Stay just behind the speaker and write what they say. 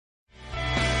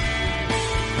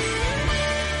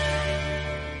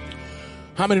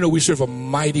How many know we serve a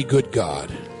mighty good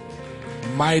God?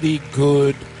 Mighty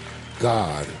good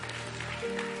God.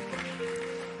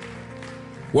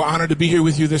 We're honored to be here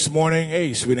with you this morning.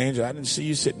 Hey, sweet angel, I didn't see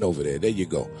you sitting over there. There you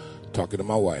go. Talking to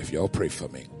my wife. Y'all pray for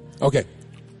me. Okay.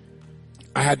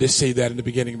 I had to say that in the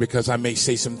beginning because I may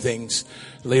say some things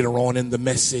later on in the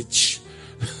message.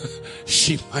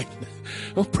 She might.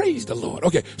 Oh, praise the Lord.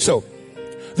 Okay, so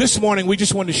this morning we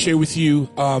just wanted to share with you,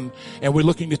 and we're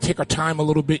looking to take our time a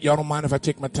little bit. Y'all don't mind if I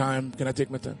take my time? Can I take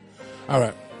my time? All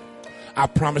right. I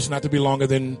promise not to be longer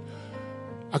than.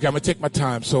 Okay, I'm going to take my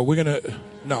time. So we're going to.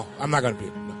 No, I'm not going to be.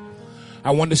 No.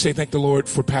 I wanted to say thank the Lord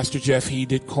for Pastor Jeff. He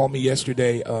did call me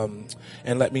yesterday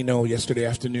and let me know yesterday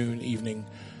afternoon, evening,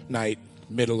 night,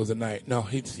 middle of the night. No,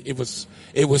 it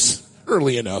was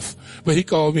early enough, but he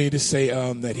called me to say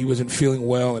that he wasn't feeling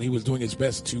well and he was doing his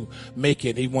best to make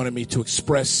it. He wanted me to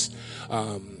express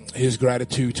his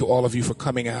gratitude to all of you for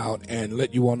coming out and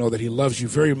let you all know that he loves you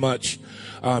very much.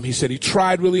 He said he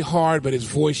tried really hard, but his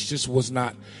voice just was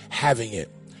not having it.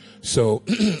 So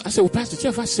I said, well, Pastor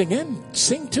Jeff, I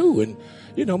sing too. And,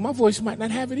 you know, my voice might not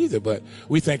have it either, but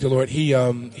we thank the Lord. He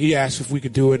asked if we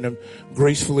could do it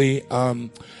gracefully.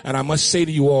 And I must say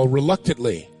to you all,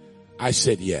 reluctantly, I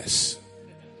said yes.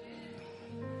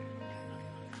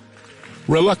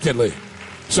 Reluctantly.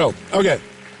 So, okay.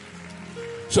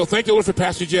 So thank the Lord for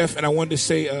Pastor Jeff, and I wanted to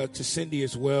say to Cindy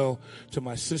as well, to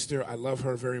my sister, I love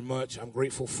her very much. I'm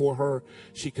grateful for her.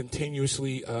 She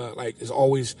continuously, is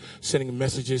always sending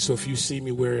messages. So if you see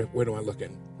me, where do I look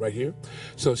in? Right here.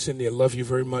 So Cindy, I love you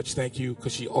very much. Thank you,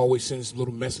 because she always sends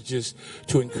little messages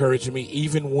to encourage me,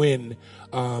 even when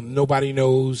nobody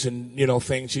knows and, you know,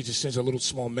 things. She just sends a little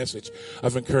small message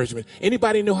of encouragement.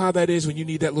 Anybody know how that is when you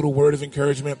need that little word of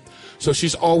encouragement? So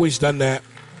she's always done that.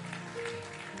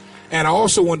 And I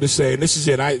also wanted to say, and this is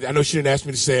it, I know she didn't ask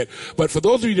me to say it, but for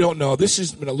those of you who don't know, this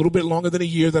has been a little bit longer than a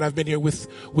year that I've been here with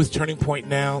Turning Point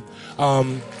now.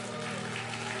 And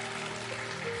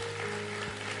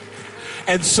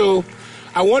so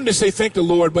I wanted to say thank the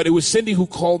Lord, but it was Cindy who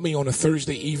called me on a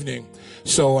Thursday evening.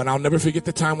 So, and I'll never forget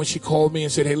the time when she called me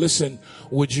and said, hey, listen,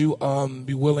 would you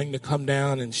be willing to come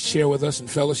down and share with us in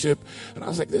fellowship? And I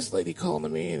was like, this lady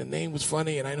calling me, and the name was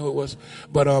funny, and I know it was.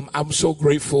 But I'm so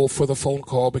grateful for the phone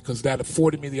call because that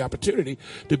afforded me the opportunity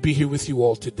to be here with you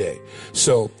all today.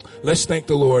 So let's thank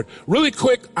the Lord. Really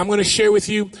quick, I'm going to share with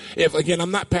you, again, I'm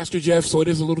not Pastor Jeff, so it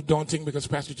is a little daunting because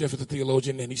Pastor Jeff is a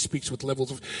theologian, and he speaks with levels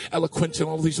of eloquence and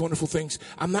all these wonderful things.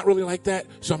 I'm not really like that,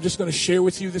 so I'm just going to share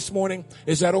with you this morning.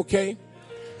 Is that okay?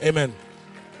 Amen.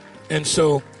 And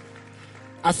so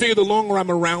I figure the longer I'm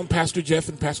around Pastor Jeff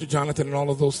and Pastor Jonathan and all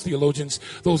of those theologians,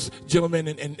 those gentlemen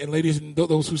and ladies and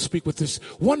those who speak with this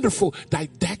wonderful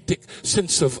didactic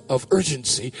sense of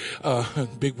urgency,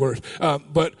 big word,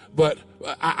 but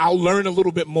I'll learn a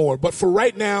little bit more. But for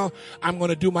right now, I'm going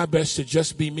to do my best to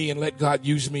just be me and let God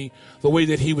use me the way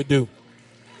that he would do.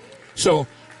 So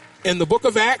in the book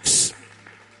of Acts,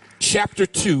 chapter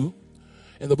 2,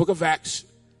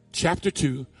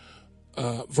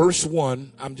 verse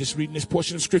 1, I'm just reading this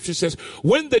portion of scripture. It says,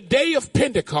 when the day of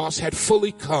Pentecost had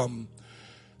fully come,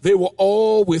 they were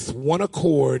all with one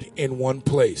accord in one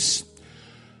place.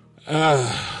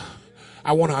 I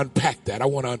want to unpack that. I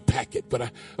want to unpack it.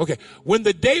 But okay. When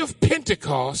the day of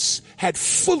Pentecost had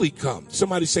fully come,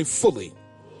 somebody say fully.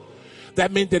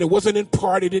 That meant that it wasn't in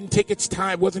part. It didn't take its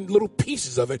time. It wasn't little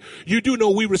pieces of it. You do know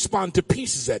we respond to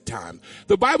pieces at time.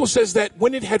 The Bible says that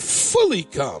when it had fully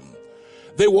come,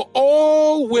 they were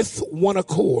all with one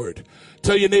accord.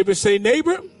 Tell your neighbor, say,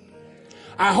 neighbor,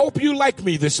 I hope you like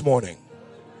me this morning.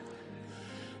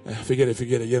 Forget it.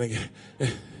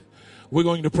 We're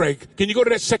going to pray. Can you go to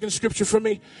that second scripture for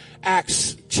me?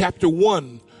 Acts chapter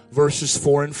 1. Verses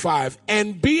 4 and 5.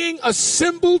 And being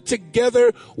assembled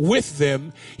together with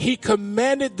them, he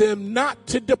commanded them not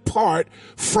to depart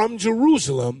from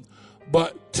Jerusalem,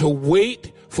 but to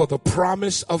wait for the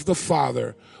promise of the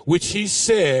Father, which he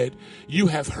said, you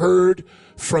have heard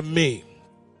from me.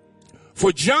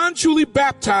 For John truly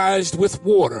baptized with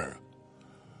water,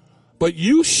 but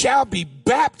you shall be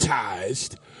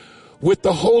baptized with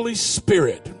the Holy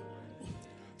Spirit.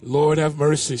 Lord have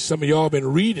mercy. Some of y'all have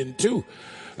been reading too.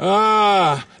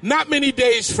 Not many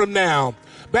days from now.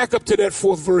 Back up to that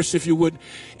fourth verse, if you would.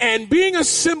 And being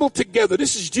assembled together,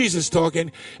 this is Jesus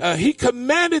talking, he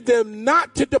commanded them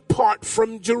not to depart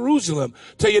from Jerusalem.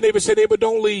 Tell your neighbor, say, neighbor,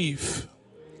 don't leave.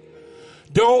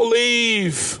 Don't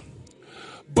leave.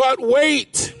 But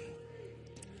wait.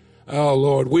 Oh,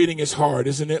 Lord, waiting is hard,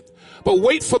 isn't it? But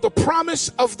wait for the promise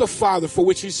of the Father, for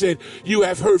which he said, you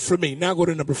have heard from me. Now go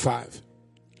to number 5.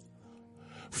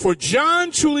 For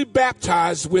John truly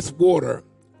baptized with water.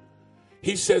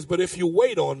 He says, but if you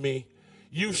wait on me,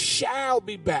 you shall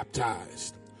be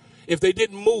baptized. If they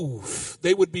didn't move,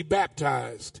 they would be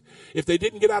baptized. If they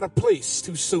didn't get out of place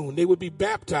too soon, they would be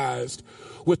baptized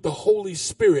with the Holy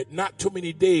Spirit not too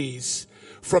many days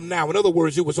from now. In other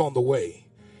words, it was on the way.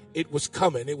 It was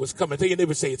coming. It was coming. Tell your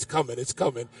neighbor, say, it's coming. It's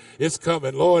coming. It's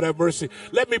coming. Lord, have mercy.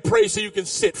 Let me pray so you can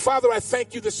sit. Father, I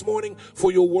thank you this morning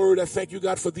for your word. I thank you,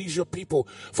 God, for these your people.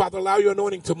 Father, allow your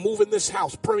anointing to move in this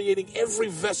house, permeating every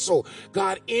vessel,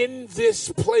 God, in this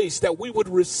place, that we would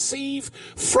receive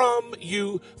from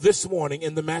you this morning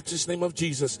in the matchless name of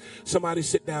Jesus. Somebody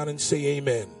sit down and say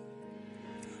amen.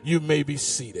 You may be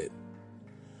seated.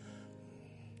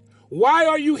 Why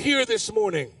are you here this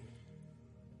morning?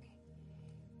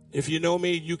 If you know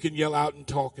me, you can yell out and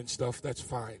talk and stuff. That's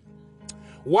fine.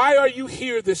 Why are you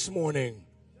here this morning?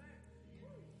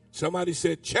 Somebody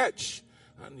said church.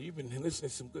 You've been listening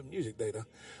to some good music later.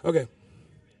 Okay.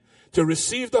 To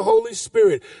receive the Holy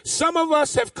Spirit. Some of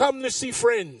us have come to see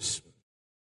friends.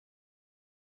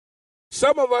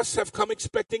 Some of us have come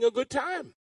expecting a good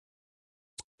time.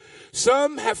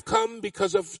 Some have come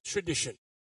because of tradition.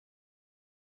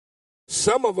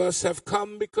 Some of us have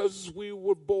come because we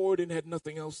were bored and had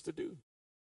nothing else to do.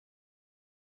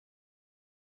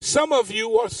 Some of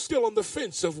you are still on the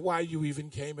fence of why you even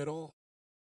came at all.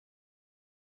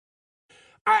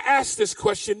 I ask this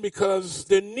question because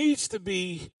there needs to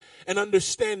be an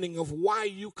understanding of why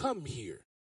you come here.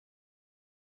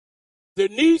 There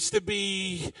needs to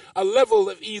be a level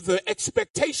of either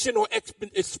expectation or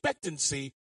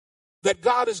expectancy that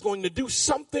God is going to do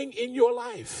something in your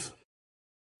life.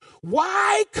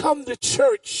 Why come to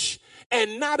church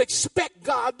and not expect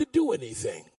God to do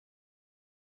anything?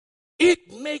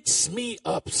 It makes me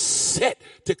upset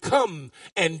to come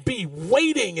and be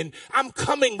waiting, and I'm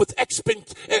coming with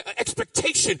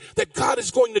expectation that God is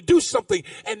going to do something,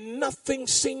 and nothing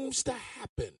seems to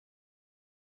happen.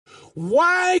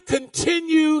 Why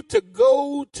continue to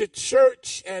go to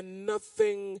church and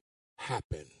nothing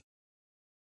happen?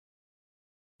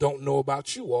 Don't know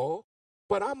about you all,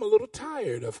 but I'm a little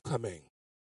tired of coming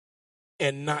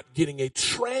and not getting a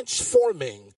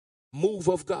transforming move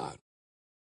of God.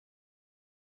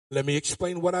 Let me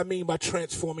explain what I mean by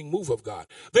transforming move of God.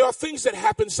 There are things that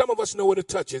happen. Some of us know what a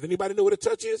touch is. Anybody know what a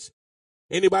touch is?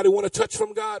 Anybody want a touch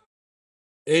from God?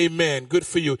 Amen. Good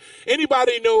for you.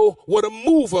 Anybody know what a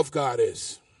move of God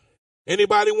is?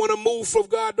 Anybody want a move from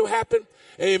God to happen?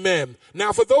 Amen.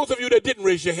 Now, for those of you that didn't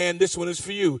raise your hand, this one is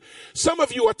for you. Some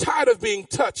of you are tired of being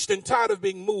touched and tired of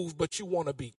being moved, but you want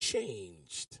to be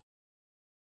changed.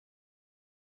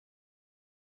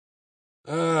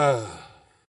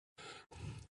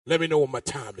 Let me know when my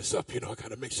time is up. I got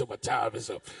to make sure my time is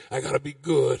up. I got to be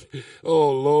good.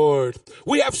 Oh, Lord.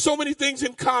 We have so many things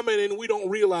in common, and we don't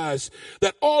realize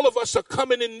that all of us are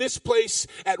coming in this place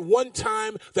at one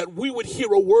time that we would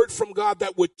hear a word from God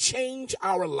that would change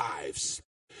our lives.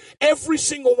 Every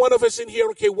single one of us in here, I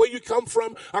don't care where you come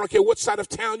from. I don't care what side of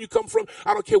town you come from.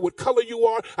 I don't care what color you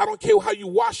are. I don't care how you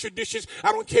wash your dishes.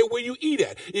 I don't care where you eat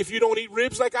at. If you don't eat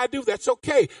ribs like I do, that's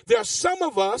okay. There are some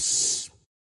of us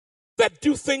that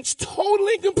do things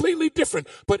totally and completely different.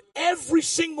 But every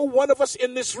single one of us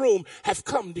in this room have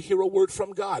come to hear a word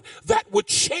from God that would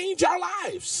change our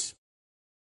lives.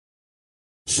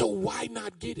 So why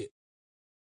not get it?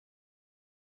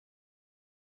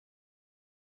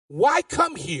 Why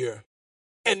come here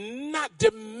and not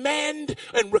demand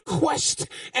and request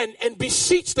and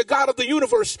beseech the God of the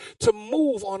universe to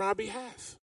move on our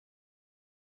behalf?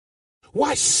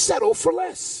 Why settle for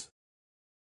less?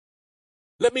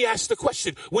 Let me ask the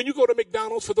question. When you go to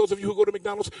McDonald's, for those of you who go to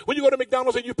McDonald's, when you go to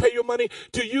McDonald's and you pay your money,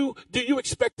 do you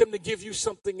expect them to give you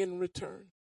something in return?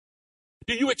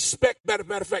 Do you expect, matter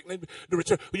of fact, the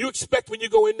return, do you expect when you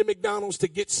go into McDonald's to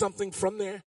get something from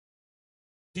there?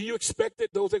 Do you expect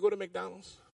it, those that go to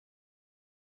McDonald's?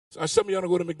 Some of y'all don't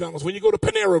go to McDonald's. When you go to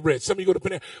Panera Bread, some of you go to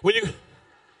Panera.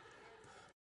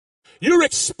 You're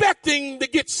expecting to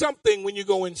get something when you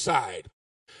go inside.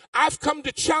 I've come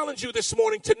to challenge you this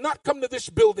morning to not come to this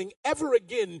building ever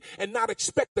again and not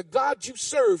expect the God you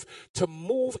serve to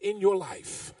move in your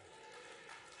life.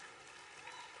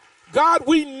 God,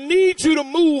 we need you to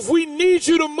move. We need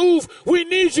you to move. We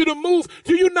need you to move.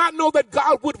 Do you not know that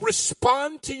God would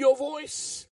respond to your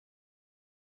voice?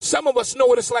 Some of us know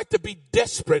what it's like to be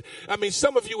desperate. I mean,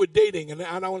 some of you are dating, and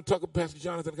I want to talk about Pastor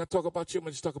Jonathan. I got to talk about you. I'm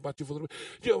going to just talk about you for a little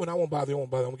bit. And I won't bother you. I won't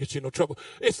bother you. I won't get you in no trouble.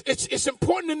 It's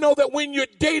important to know that when you're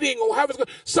dating or having,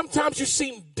 sometimes you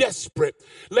seem desperate.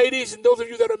 Ladies, and those of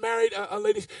you that are married,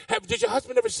 ladies, did your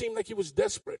husband ever seem like he was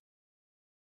desperate?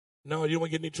 No, you don't want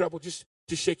to get in any trouble. Just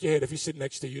shake your head if he's sitting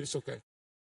next to you. It's okay.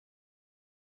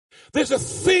 There's a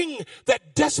thing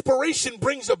that desperation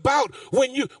brings about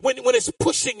when it's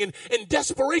pushing, and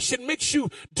desperation makes you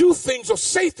do things or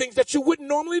say things that you wouldn't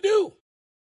normally do.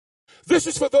 This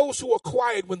is for those who are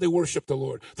quiet when they worship the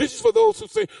Lord. This is for those who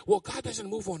say, well, God doesn't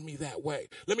move on me that way.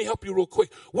 Let me help you real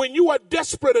quick. When you are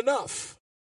desperate enough,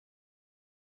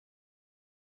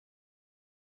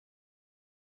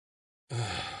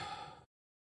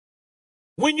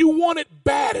 when you want it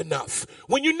bad enough,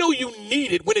 when you know you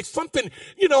need it, when it's something,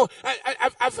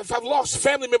 I've lost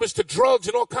family members to drugs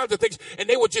and all kinds of things, and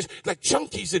they were just like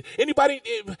junkies. And anybody,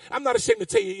 I'm not ashamed to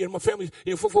tell you, my family,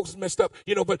 folks messed up,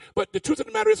 but the truth of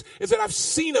the matter is that I've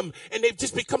seen them, and they've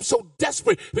just become so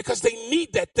desperate because they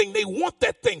need that thing. They want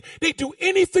that thing. They do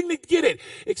anything to get it,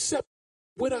 except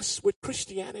with us, with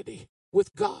Christianity.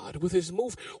 With God, with his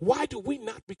move, why do we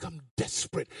not become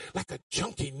desperate like a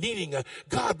junkie needing a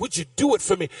God? Would you do it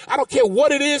for me? I don't care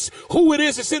what it is, who it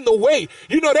is, it's in the way.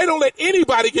 They don't let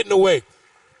anybody get in the way.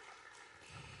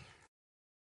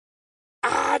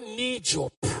 I need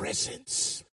your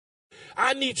presence.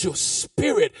 I need your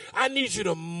spirit. I need you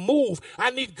to move. I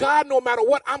need God, no matter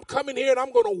what. I'm coming here and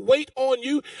I'm going to wait on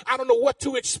you. I don't know what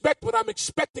to expect, but I'm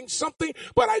expecting something,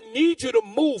 but I need you to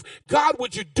move. God,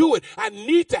 would you do it? I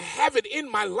need to have it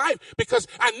in my life because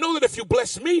I know that if you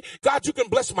bless me, God, you can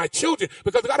bless my children.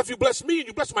 Because God, if you bless me and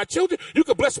you bless my children, you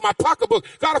can bless my pocketbook.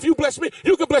 God, if you bless me,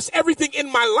 you can bless everything in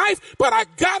my life, but I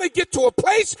got to get to a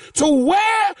place to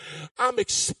where I'm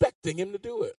expecting him to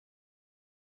do it.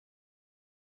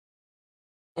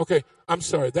 Okay, I'm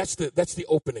sorry. That's the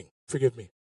opening. Forgive me.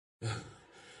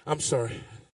 I'm sorry.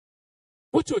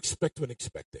 What to expect when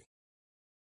expecting?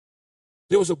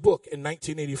 There was a book in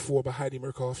 1984 by Heidi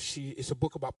Murkoff. It's a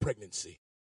book about pregnancy.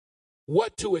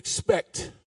 What to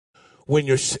expect when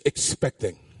you're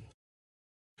expecting.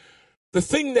 The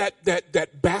thing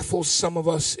that baffles some of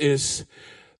us is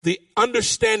the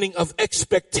understanding of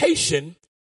expectation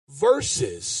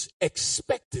versus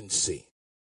expectancy.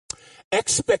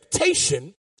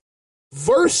 Expectation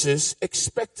versus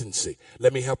expectancy.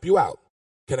 Let me help you out.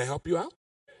 Can I help you out?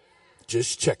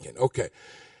 Just checking. Okay.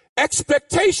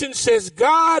 Expectation says,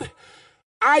 God,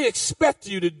 I expect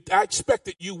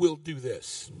that you will do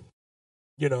this.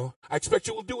 I expect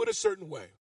you will do it a certain way.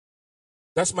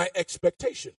 That's my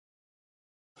expectation.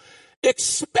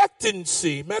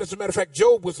 Expectancy, as a matter of fact,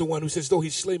 Job was the one who says, though he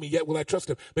slay me, yet will I trust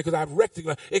him, because I've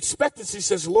recognized. Expectancy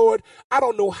says, Lord, I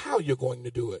don't know how you're going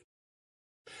to do it.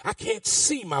 I can't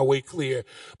see my way clear,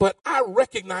 but I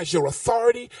recognize your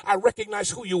authority. I recognize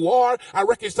who you are. I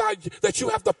recognize that you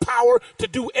have the power to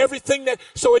do everything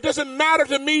so it doesn't matter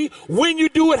to me when you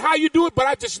do it, how you do it, but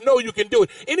I just know you can do it.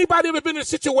 Anybody ever been in a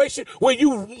situation where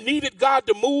you needed God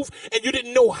to move and you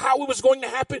didn't know how it was going to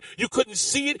happen? You couldn't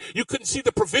see it. You couldn't see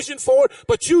the provision for it,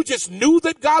 but you just knew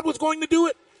that God was going to do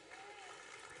it?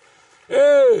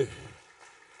 Hey.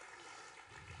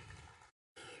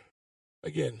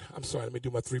 Again, I'm sorry. Let me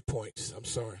do my 3 points. I'm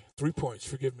sorry. 3 points.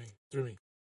 Forgive me. 3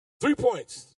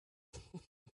 points.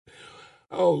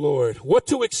 Oh, Lord. What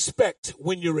to expect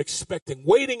when you're expecting.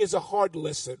 Waiting is a hard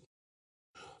lesson.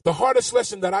 The hardest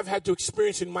lesson that I've had to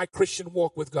experience in my Christian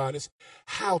walk with God is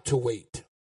how to wait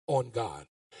on God.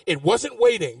 It wasn't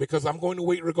waiting because I'm going to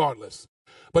wait regardless.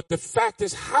 But the fact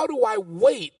is, how do I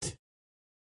wait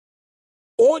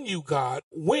on you, God,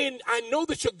 when I know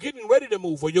that you're getting ready to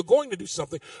move or you're going to do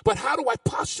something, but how do I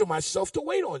posture myself to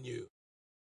wait on you?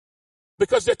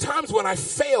 Because there are times when I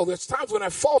fail. There's times when I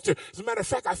falter. As a matter of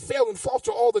fact, I fail and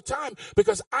falter all the time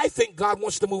because I think God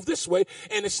wants to move this way,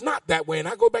 and it's not that way. And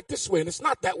I go back this way, and it's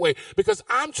not that way because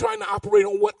I'm trying to operate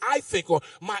on what I think, or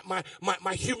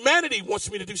my humanity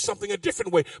wants me to do something a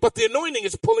different way. But the anointing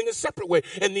is pulling a separate way.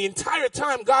 And the entire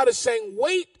time, God is saying,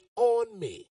 wait on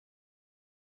me.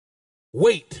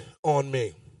 Wait on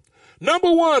me. Number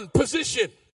 1,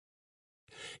 position.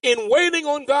 In waiting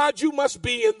on God, you must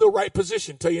be in the right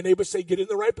position. Tell your neighbor, say, get in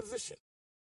the right position.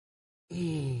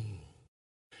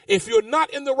 If you're not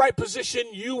in the right position,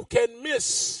 you can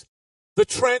miss the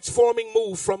transforming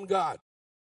move from God.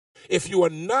 If you are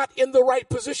not in the right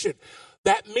position,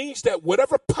 that means that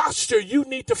whatever posture you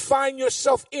need to find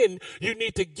yourself in, you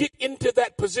need to get into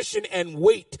that position and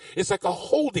wait. It's like a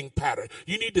holding pattern.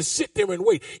 You need to sit there and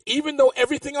wait. Even though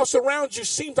everything else around you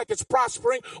seems like it's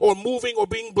prospering or moving or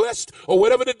being blessed or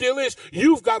whatever the deal is,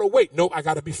 you've got to wait. No, I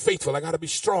got to be faithful. I got to be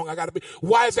strong.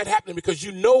 Why is that happening? Because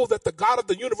you know that the God of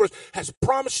the universe has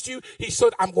promised you. He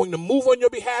said, I'm going to move on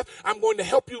your behalf. I'm going to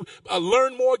help you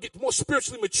learn more, get more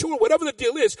spiritually mature, whatever the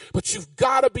deal is, but you've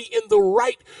got to be in the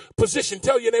right position.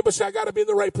 Tell your neighbor, say, I got to be in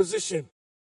the right position.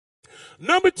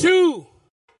 Number 2,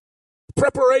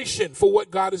 preparation for what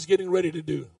God is getting ready to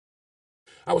do.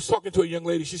 I was talking to a young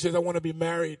lady. She says, I want to be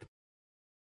married.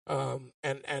 And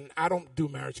I don't do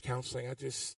marriage counseling. I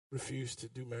just refuse to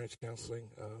do marriage counseling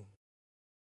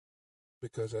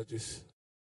because I just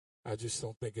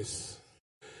don't think it's.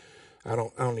 I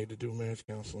don't need to do marriage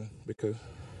counseling because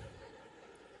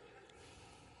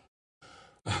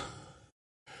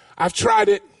I've tried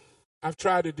it. I've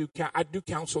tried to do. I do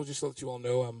counsel. Just to let you all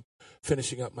know, I'm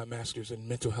finishing up my master's in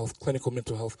mental health, clinical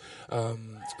mental health.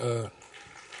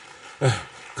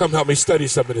 Come help me study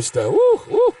some of this stuff. Woo,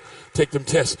 woo. Take them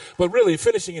tests. But really,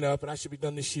 finishing it up, and I should be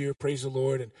done this year, praise the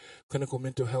Lord, and clinical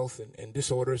mental health and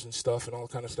disorders and stuff and all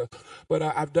kind of stuff. But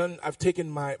I've taken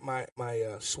my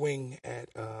swing at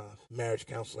marriage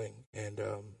counseling, and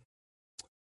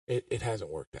it hasn't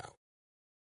worked out.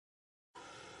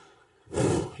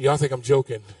 Y'all think I'm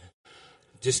joking.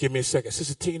 Just give me a second.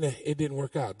 Sister Tina, it didn't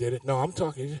work out, did it? No, I'm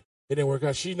talking. It didn't work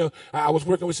out. I was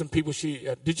working with some people.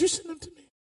 Did you send them to me?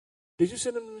 Did you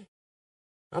send them to me?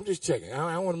 I'm just checking.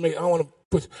 I want to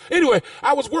put. Anyway,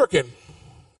 I was working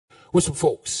with some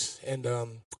folks, and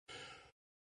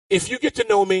if you get to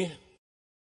know me,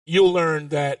 you'll learn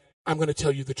that I'm going to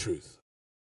tell you the truth.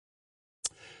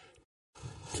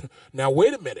 Now,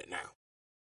 wait a minute. Now,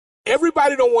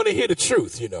 everybody don't want to hear the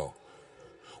truth, you know.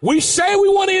 We say we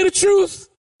want to hear the truth,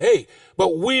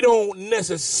 but we don't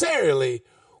necessarily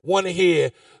want to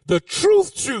hear the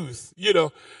truth, you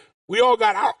know. We all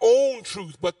got our own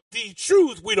truth, but the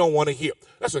truth we don't want to hear.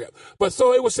 That's okay. But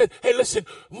so it was said, hey, listen,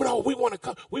 no, we want to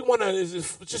come. We want to,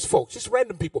 just folks, just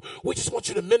random people. We just want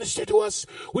you to minister to us.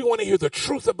 We want to hear the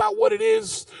truth about what it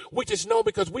is. We just know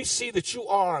because we see that you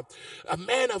are a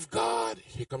man of God.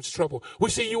 Here comes trouble. We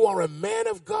see you are a man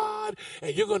of God,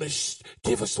 and you're going to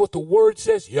give us what the word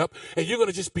says. Yep. And you're going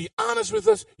to just be honest with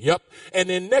us. Yep. And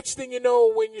then next thing you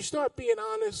know, when you start being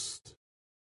honest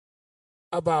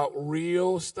about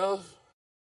real stuff,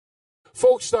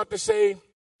 folks start to say,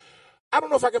 I don't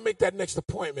know if I can make that next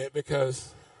appointment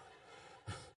because,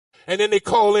 and then they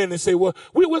call in and say, well,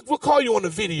 we'll call you on the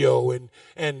video, and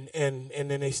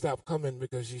then they stop coming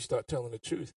because you start telling the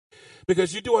truth.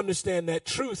 Because you do understand that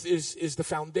truth is the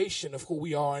foundation of who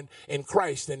we are in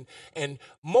Christ. And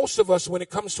most of us, when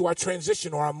it comes to our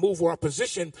transition or our move or our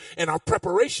position and our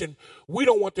preparation, we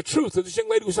don't want the truth. So this young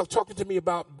lady was talking to me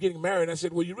about getting married. And I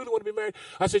said, well, you really want to be married?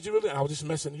 I said, you really? I was just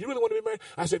messing. You really want to be married?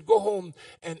 I said, go home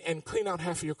and clean out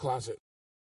half of your closet.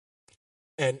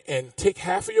 And take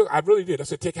half of your, I really did. I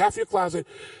said, take half of your closet,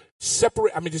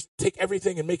 just take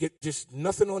everything and make it just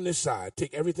nothing on this side.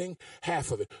 Take everything,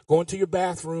 half of it. Go into your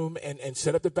bathroom and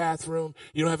set up the bathroom.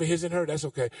 You don't have a his and her, that's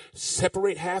okay.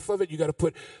 Separate half of it. You got to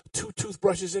put 2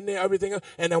 toothbrushes in there, everything else.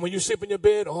 And then when you sleep in your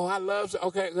bed,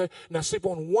 okay. Now sleep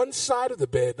on one side of the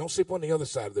bed. Don't sleep on the other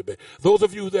side of the bed. Those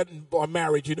of you that are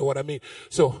married, you know what I mean.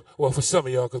 So, well, for some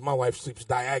of y'all, because my wife sleeps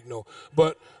diagonal.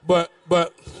 But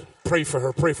pray for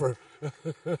her.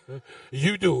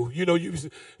 You do. You know, you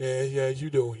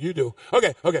do.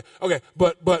 Okay.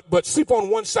 But sleep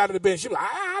on one side of the bed. She's like,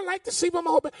 I like to sleep on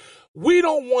my whole bed. We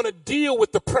don't want to deal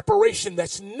with the preparation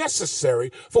that's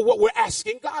necessary for what we're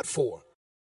asking God for.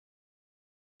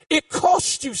 It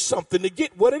costs you something to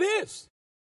get what it is.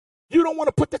 You don't want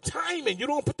to put the time in. You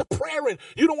don't want to put the prayer in.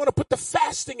 You don't want to put the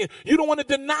fasting in. You don't want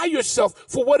to deny yourself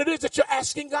for what it is that you're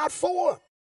asking God for.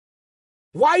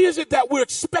 Why is it that we're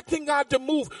expecting God to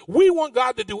move? We want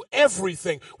God to do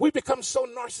everything. We become so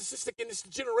narcissistic in this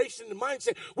generation and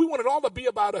mindset. We want it all to be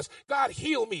about us. God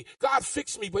heal me. God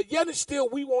fix me. But yet and still,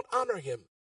 we won't honor him.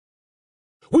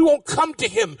 We won't come to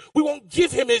him. We won't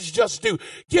give him his just due.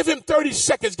 Give him 30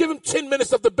 seconds. Give him 10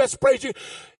 minutes of the best praise.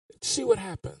 See what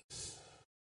happens.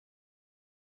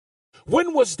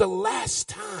 When was the last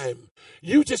time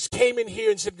you just came in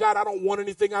here and said, God, I don't want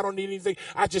anything. I don't need anything.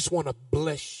 I just want to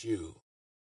bless you.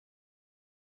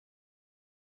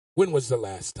 When was the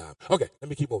last time? Okay, let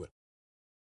me keep moving.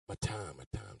 My time.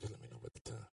 Just let me know about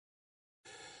the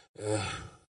time.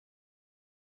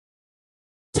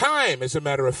 Time, as a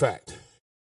matter of fact.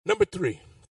 Number 3,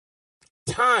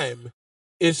 time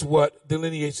is what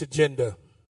delineates agenda.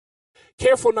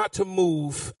 Careful not to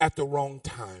move at the wrong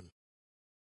time.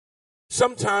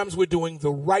 Sometimes we're doing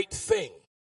the right thing,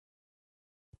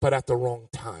 but at the wrong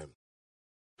time.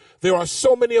 There are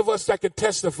so many of us that can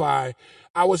testify,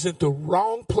 I was in the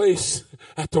wrong place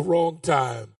at the wrong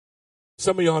time.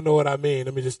 Some of y'all know what I mean.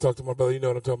 Let me just talk to my brother. You know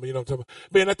what I'm talking about.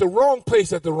 Being at the wrong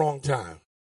place at the wrong time.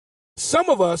 Some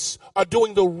of us are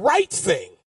doing the right thing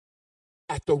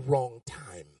at the wrong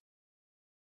time.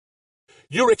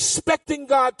 You're expecting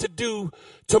God to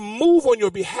move on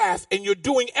your behalf, and you're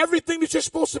doing everything that you're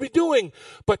supposed to be doing.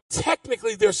 But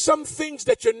technically, there's some things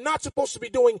that you're not supposed to be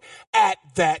doing at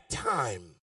that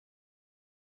time.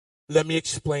 Let me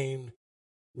explain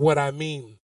what I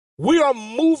mean. We are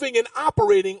moving and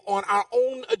operating on our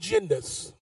own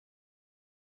agendas.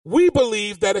 We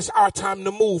believe that it's our time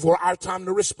to move or our time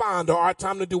to respond or our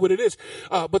time to do what it is.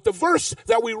 But the verse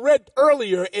that we read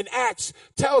earlier in Acts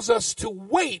tells us to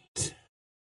wait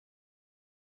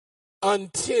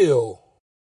until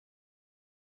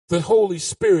the Holy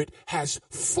Spirit has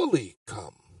fully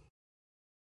come.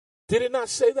 Did it not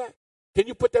say that? Can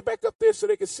you put that back up there so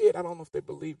they can see it? I don't know if they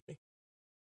believe me.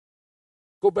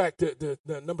 Go back to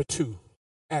the number 2,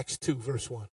 Acts 2, verse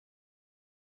 1.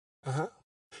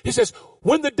 He says,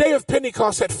 when the day of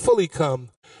Pentecost had fully come,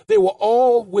 they were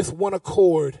all with one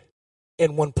accord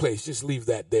in one place. Just leave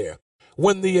that there.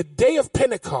 When the day of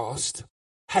Pentecost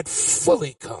had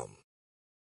fully come,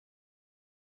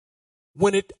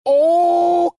 when it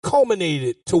all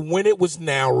culminated to when it was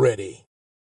now ready.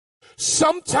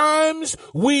 Sometimes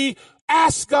we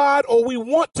ask God or we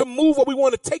want to move or we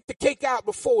want to take the cake out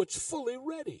before it's fully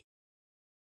ready.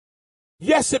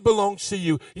 Yes, it belongs to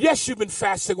you. Yes, you've been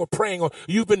fasting or praying or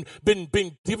you've been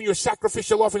giving your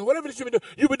sacrificial offering, whatever it is you've been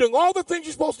doing. You've been doing all the things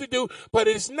you're supposed to do, but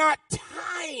it's not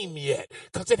time yet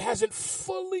because it hasn't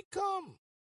fully come.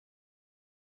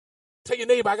 Tell your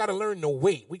neighbor, I got to learn to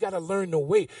wait. We got to learn to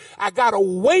wait. I got to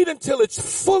wait until it's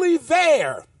fully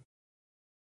there.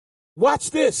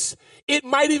 Watch this. It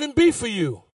might even be for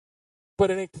you, but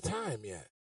it ain't the time yet.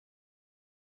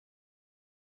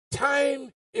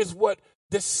 Time is what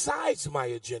decides my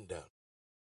agenda.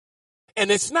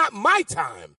 And it's not my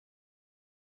time.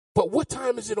 But what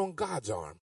time is it on God's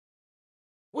arm?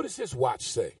 What does his watch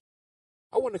say?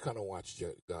 I wonder what kind of watch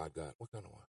God got. What kind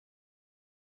of watch?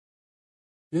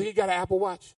 You think he got an Apple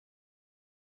Watch?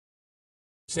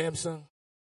 Samsung?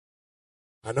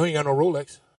 I know he ain't got no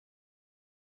Rolex.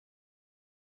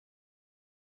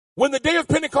 When the day of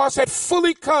Pentecost had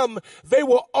fully come, they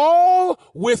were all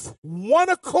with one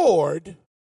accord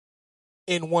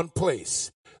in one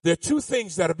place. There are two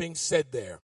things that are being said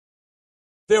there.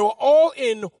 They were all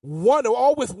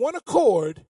with one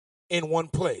accord in one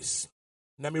place.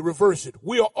 Let me reverse it.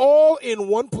 We are all in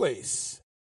one place,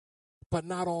 but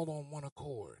not all on one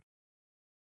accord.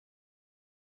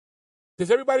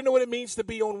 Does everybody know what it means to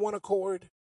be on one accord?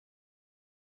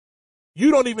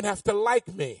 You don't even have to like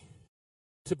me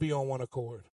to be on one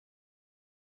accord.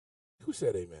 Who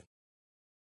said amen?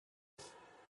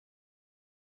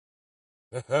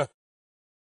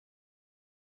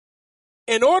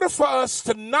 In order for us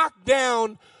to knock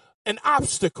down an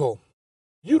obstacle,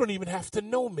 you don't even have to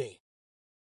know me.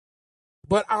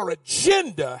 But our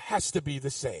agenda has to be the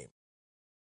same.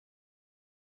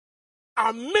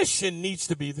 Our mission needs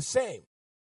to be the same.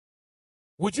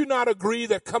 Would you not agree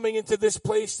that coming into this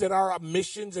place that our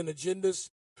missions and agendas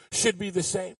should be the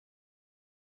same?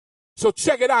 So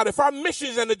check it out. If our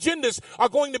missions and agendas are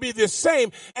going to be the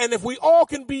same, and if we all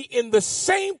can be in the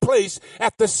same place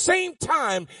at the same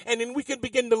time, and then we can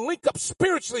begin to link up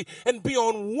spiritually and be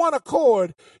on one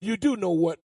accord, you do know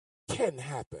what can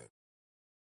happen.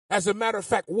 As a matter of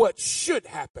fact, what should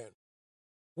happen?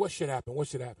 What should happen? What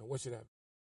should happen? What should happen?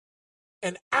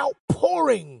 An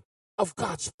outpouring of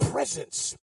God's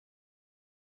presence.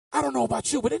 I don't know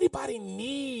about you, but anybody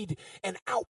need an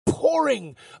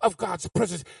outpouring of God's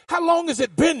presence? How long has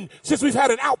it been since we've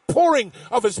had an outpouring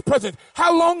of his presence?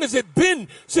 How long has it been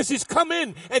since he's come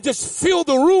in and just filled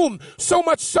the room so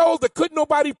much so that could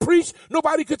nobody preach,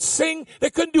 nobody could sing, they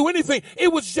couldn't do anything.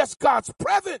 It was just God's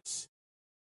presence.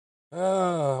 I'm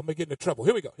going to get into trouble.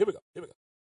 Here we go.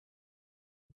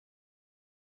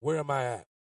 Where am I at?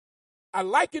 I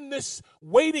liken this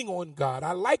waiting on God.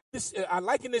 I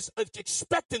liken this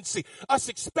expectancy, us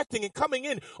expecting and coming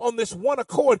in on this one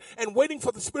accord and waiting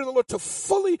for the Spirit of the Lord to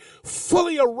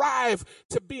fully arrive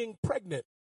to being pregnant.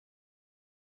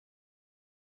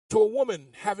 To a woman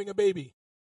having a baby.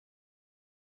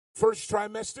 First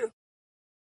trimester.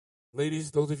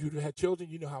 Ladies, those of you who had children,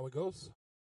 you know how it goes.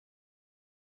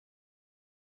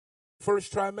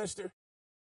 First trimester,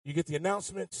 you get the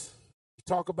announcements, you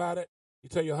talk about it, you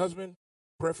tell your husband,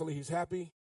 prayerfully he's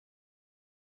happy.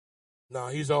 No,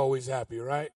 he's always happy,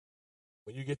 right?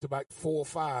 When you get to about 4 or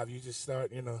 5, you just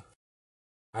start,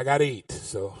 I got 8,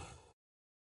 so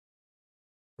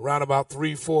around about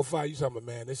 3, 4, 5, you talking about,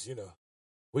 man, this,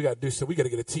 we got to do something. We got to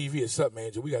get a TV or something,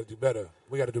 Angel. We got to do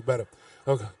better.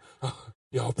 Okay. Oh,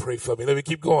 y'all pray for me. Let me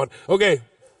keep going. Okay.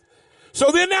 So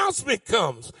the announcement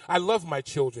comes. I love my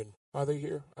children. Are they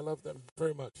here? I love them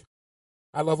very much.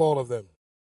 I love all of them.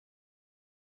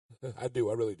 I do.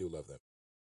 I really do love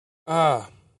them.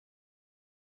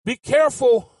 Be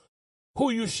careful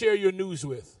who you share your news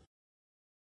with.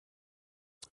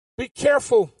 Be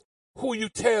careful who you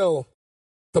tell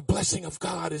The blessing of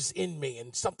God is in me,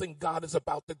 and something God is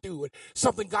about to do, and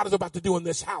something God is about to do in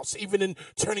this house, even in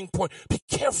Turning Point. Be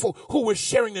careful who we're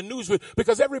sharing the news with,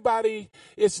 because everybody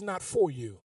is not for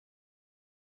you.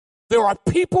 There are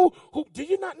people who, do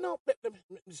you not know? Let me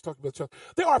just talk about Chuck.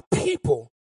 There are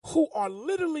people who are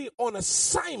literally on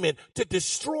assignment to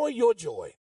destroy your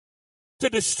joy, to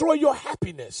destroy your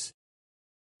happiness.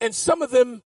 And some of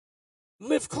them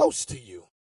live close to you.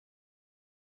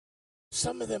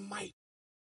 Some of them might,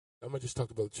 I'm going to just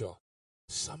talk about y'all.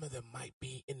 Some of them might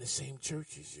be in the same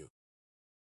church as you.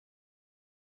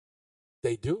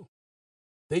 They do.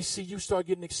 They see you start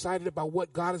getting excited about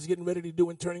what God is getting ready to do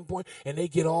in Turning Point, and they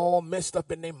get all messed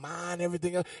up in their mind,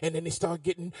 everything else, and then they start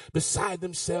getting beside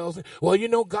themselves. Well, you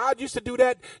know, God used to do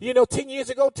that, 10 years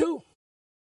ago too.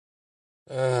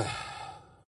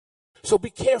 So be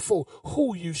careful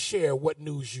who you share, what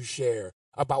news you share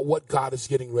about what God is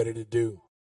getting ready to do.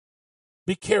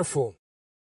 Be careful.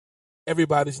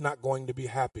 Everybody's not going to be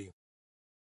happy.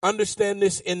 Understand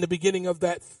this, in the beginning of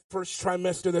that first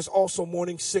trimester, there's also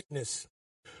morning sickness.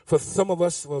 For some of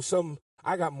us,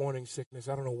 I got morning sickness.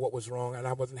 I don't know what was wrong, and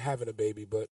I wasn't having a baby,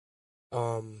 but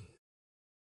I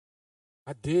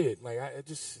did. Like, I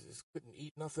just couldn't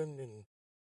eat nothing, and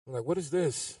I'm like, what is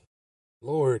this,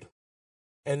 Lord?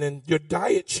 And then your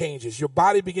diet changes. Your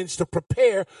body begins to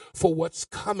prepare for what's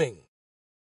coming.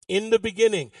 In the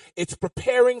beginning, it's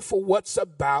preparing for what's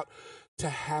about to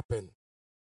happen.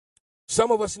 Some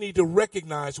of us need to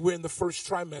recognize we're in the first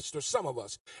trimester, some of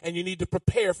us, and you need to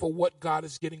prepare for what God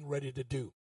is getting ready to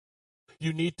do.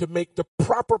 You need to make the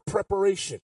proper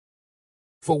preparation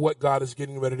for what God is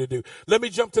getting ready to do. Let me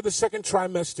jump to the second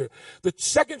trimester. The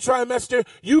second trimester,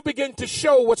 you begin to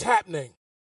show what's happening.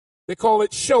 They call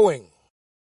it showing.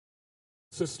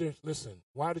 Sister, listen,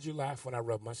 why did you laugh when I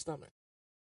rubbed my stomach?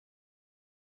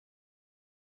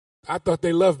 I thought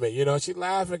they loved me, She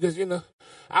laughing because,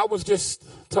 I was just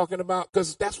talking about,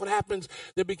 because that's what happens.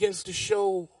 That begins to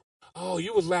show, oh,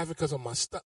 you was laughing because of my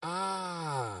stomach.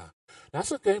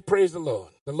 That's okay. Praise the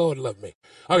Lord. The Lord loved me.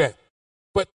 Okay.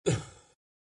 But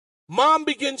mom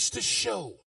begins to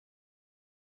show.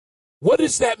 What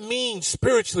does that mean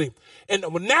spiritually? And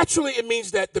naturally, it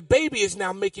means that the baby is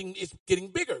now getting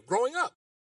bigger, growing up.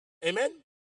 Amen.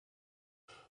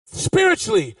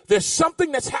 Spiritually, there's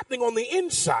something that's happening on the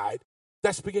inside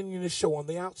that's beginning to show on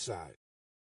the outside.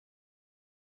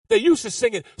 They used to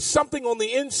sing it, something on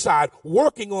the inside,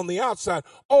 working on the outside.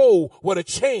 Oh, what a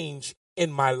change in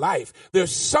my life.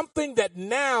 There's something that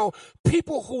now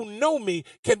people who know me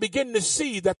can begin to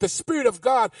see, that the Spirit of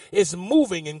God is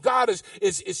moving, and God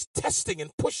is testing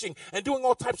and pushing and doing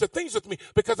all types of things with me,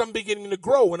 because I'm beginning to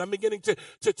grow and I'm beginning to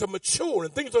mature,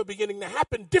 and things are beginning to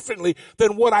happen differently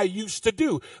than what I used to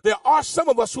do. There are some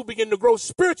of us who begin to grow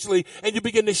spiritually, and you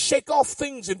begin to shake off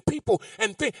things and people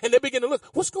and they begin to look,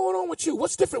 what's going on with you?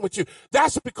 What's different with you?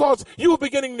 That's because you are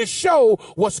beginning to show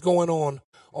what's going on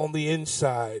the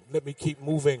inside. Let me keep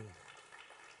moving.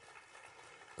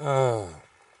 We're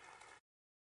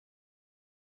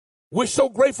so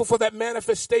grateful for that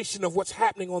manifestation of what's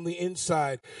happening on the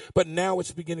inside, but now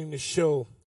it's beginning to show.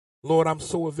 Lord, I'm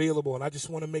so available, and I just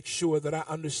want to make sure that I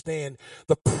understand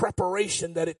the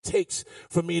preparation that it takes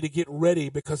for me to get ready,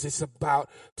 because it's about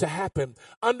to happen.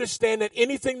 Understand that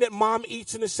anything that mom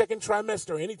eats in the second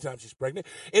trimester, anytime she's pregnant,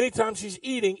 anytime she's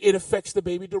eating, it affects the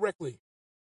baby directly.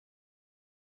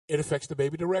 It affects the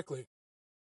baby directly.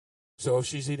 So if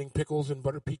she's eating pickles and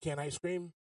butter pecan ice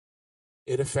cream,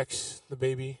 it affects the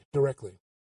baby directly.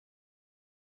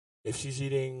 If she's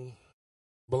eating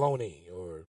bologna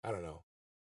or, I don't know,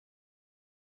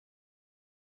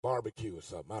 barbecue or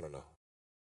something, I don't know.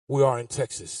 We are in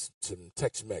Texas, some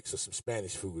Tex-Mex or some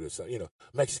Spanish food or something,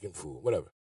 Mexican food,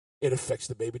 whatever. It affects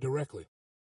the baby directly.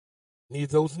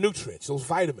 Needs those nutrients, those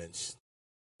vitamins.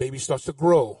 Baby starts to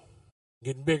grow,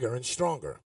 getting bigger and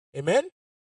stronger. Amen?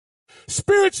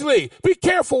 Spiritually, be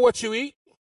careful what you eat.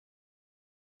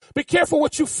 Be careful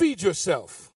what you feed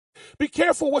yourself. Be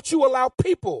careful what you allow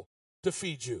people to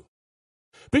feed you.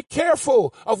 Be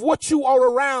careful of what you are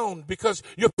around, because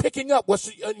you're picking up what's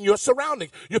in your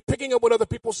surroundings. You're picking up what other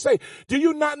people say. Do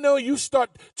you not know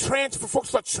folks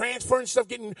start transferring stuff,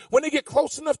 when they get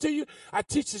close enough to you? I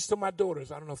teach this to my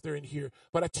daughters. I don't know if they're in here,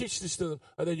 but I teach this to them.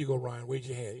 Oh, there you go, Ryan. Wave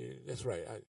your hand. That's right.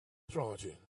 What's wrong with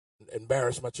you?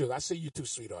 Embarrass my children. I see you too,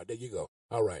 sweetheart. There you go.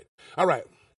 All right. I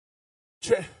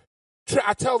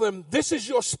tell them, this is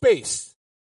your space.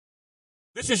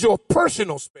 This is your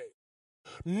personal space.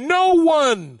 No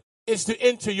one is to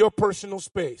enter your personal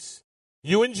space.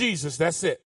 You and Jesus, that's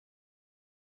it.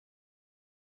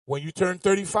 When you turn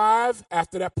 35,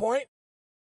 after that point,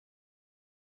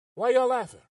 why y'all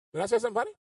laughing? Did I say something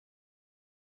funny?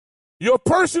 Your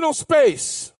personal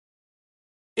space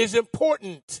is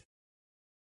important.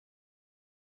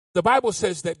 The Bible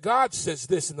says that God says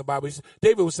this in the Bible.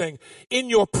 David was saying, in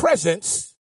your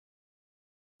presence,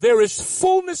 there is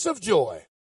fullness of joy.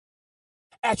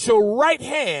 At your right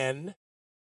hand,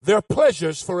 there are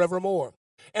pleasures forevermore.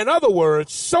 In other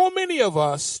words, so many of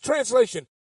us, translation,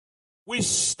 we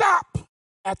stop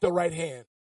at the right hand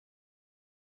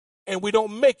and we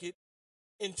don't make it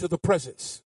into the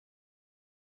presence.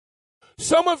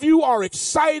 Some of you are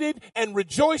excited and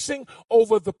rejoicing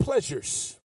over the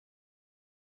pleasures.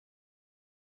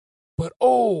 But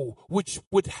which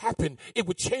would happen, it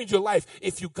would change your life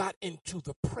if you got into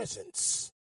the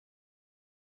presence.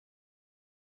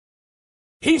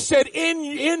 He said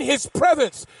in his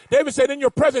presence, David said, in your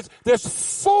presence, there's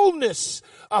fullness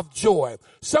of joy.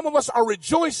 Some of us are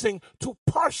rejoicing to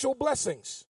partial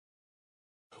blessings.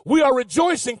 We are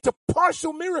rejoicing to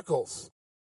partial miracles,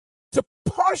 to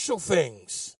partial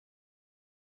things.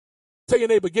 Tell your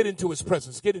neighbor, get into his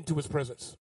presence, get into his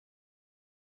presence.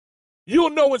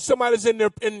 You'll know when somebody's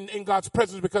in God's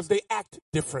presence because they act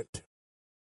different.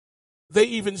 They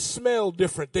even smell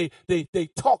different. They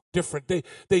talk different.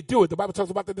 They do it. The Bible talks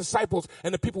about the disciples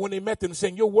and the people when they met them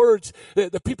saying, your words,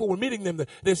 the people were meeting them.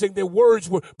 They're saying their words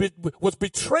was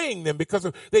betraying them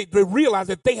because they realized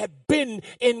that they had been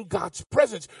in God's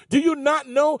presence. Do you not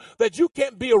know that you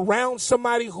can't be around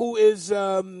somebody who is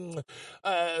something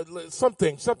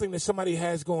that somebody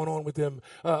has going on with them?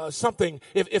 Something.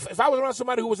 If I was around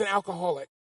somebody who was an alcoholic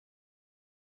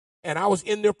and I was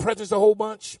in their presence a whole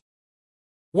bunch,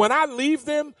 when I leave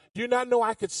them, do you not know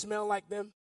I could smell like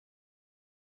them?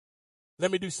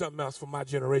 Let me do something else for my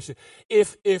generation.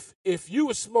 If you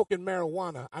were smoking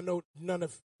marijuana, I know none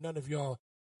of y'all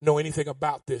know anything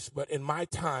about this, but in my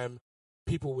time,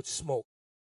 people would smoke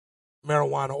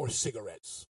marijuana or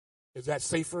cigarettes. Is that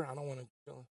safer? I don't want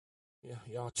to,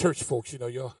 y'all church folks,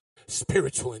 y'all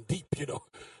spiritual and deep,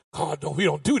 God, we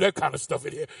don't do that kind of stuff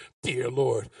in here, dear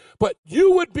Lord. But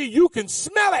you can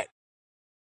smell it.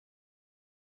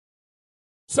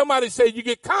 Somebody say you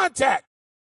get contact.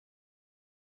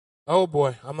 Oh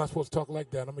boy, I'm not supposed to talk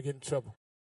like that. I'm going to get in trouble.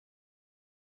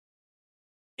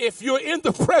 If you're in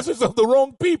the presence of the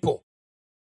wrong people,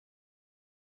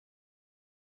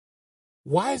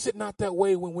 why is it not that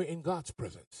way when we're in God's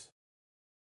presence?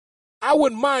 I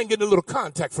wouldn't mind getting a little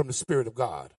contact from the Spirit of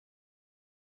God.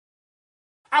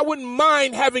 I wouldn't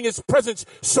mind having his presence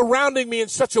surrounding me in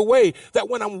such a way that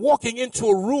when I'm walking into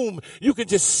a room, you can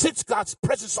just sense God's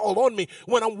presence all on me.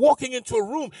 When I'm walking into a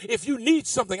room, if you need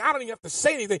something, I don't even have to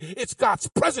say anything. It's God's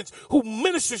presence who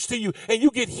ministers to you and you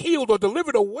get healed or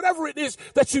delivered or whatever it is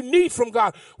that you need from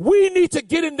God. We need to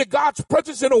get into God's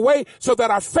presence in a way so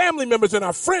that our family members and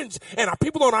our friends and our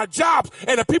people on our jobs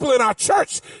and the people in our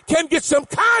church can get some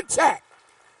contact.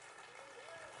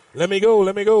 Let me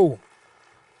go.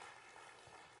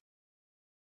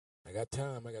 I got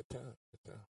time.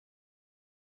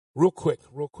 Real quick.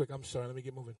 I'm sorry. Let me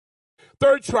get moving.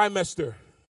 Third trimester.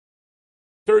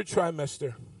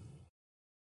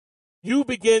 You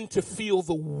begin to feel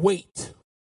the weight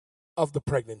of the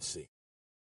pregnancy.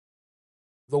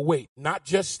 The weight.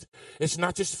 It's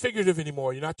not just figurative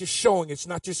anymore. You're not just showing. It's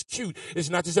not just cute. It's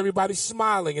not just everybody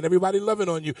smiling and everybody loving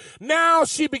on you. Now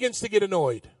she begins to get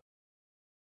annoyed.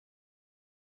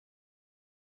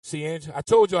 See, Angie, I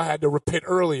told you I had to repent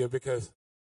earlier because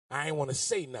I ain't want to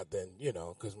say nothing,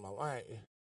 because I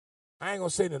ain't going to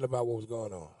say nothing about what was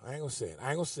going on. I ain't going to say it.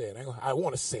 I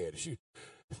want to say it.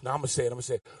 I'm going to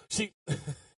say it.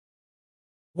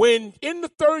 When in the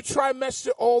third trimester,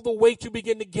 all the weight you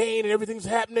begin to gain and everything's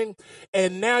happening,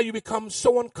 and now you become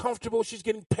so uncomfortable, she's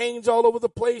getting pains all over the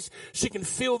place. She can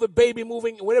feel the baby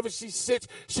moving. Whenever she sits,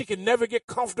 she can never get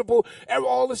comfortable.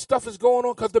 All this stuff is going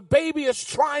on because the baby is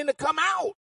trying to come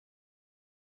out.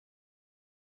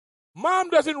 Mom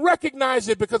doesn't recognize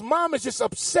it because mom is just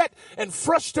upset and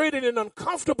frustrated and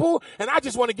uncomfortable, and I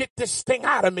just want to get this thing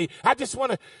out of me. I just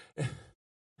want to.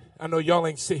 I know y'all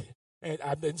ain't see, and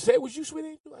I didn't say it was you, sweet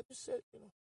angel. I just said,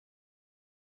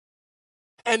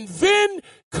 And then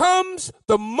comes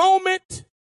the moment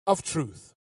of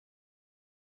truth.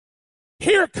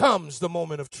 Here comes the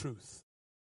moment of truth.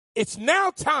 It's now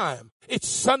time. It's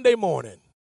Sunday morning.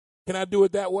 Can I do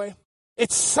it that way?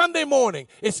 It's Sunday morning.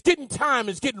 It's getting time.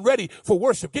 It's getting ready for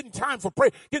worship, getting time for prayer,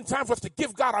 getting time for us to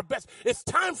give God our best. It's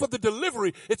time for the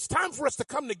delivery. It's time for us to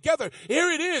come together.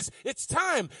 Here it is. It's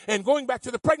time. And going back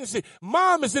to the pregnancy,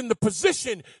 mom is in the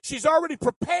position. She's already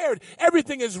prepared.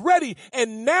 Everything is ready.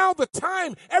 And now the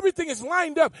time, everything is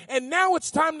lined up. And now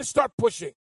it's time to start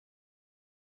pushing.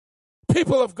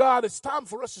 People of God, it's time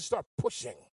for us to start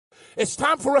pushing. It's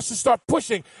time for us to start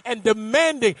pushing and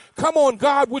demanding, come on,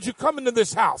 God, would you come into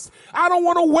this house? I don't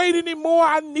want to wait anymore.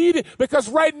 I need it because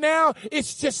right now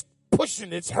it's just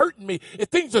pushing. It's hurting me.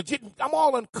 I'm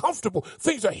all uncomfortable.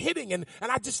 Things are hitting and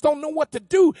I just don't know what to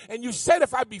do. And you said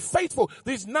if I be faithful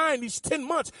these 10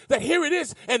 months, that here it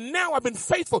is. And now I've been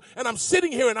faithful and I'm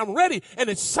sitting here and I'm ready. And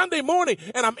it's Sunday morning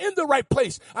and I'm in the right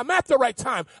place. I'm at the right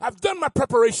time. I've done my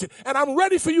preparation and I'm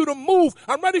ready for you to move.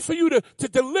 I'm ready for you to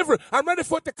deliver. I'm ready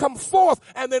for it to come forth.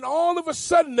 And then all of a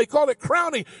sudden, they call it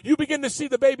crowning. You begin to see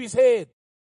the baby's head.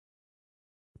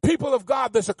 People of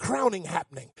God, there's a crowning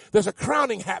happening. There's a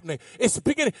crowning happening. It's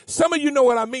beginning. Some of you know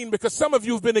what I mean because some of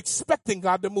you have been expecting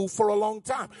God to move for a long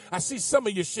time. I see some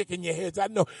of you shaking your heads. I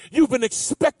know you've been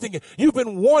expecting it. You've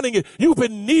been wanting it. You've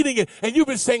been needing it. And you've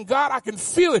been saying, God, I can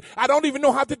feel it. I don't even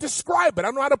know how to describe it. I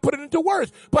don't know how to put it into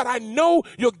words. But I know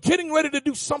you're getting ready to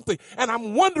do something. And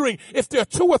I'm wondering if there are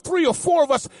 2 or 3 or 4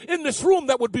 of us in this room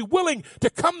that would be willing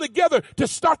to come together to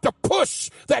start to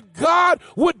push that God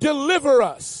would deliver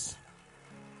us.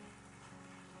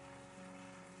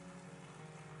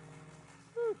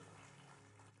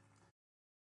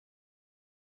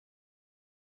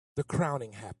 The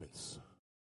crowning happens.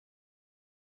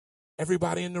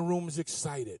 Everybody in the room is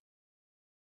excited,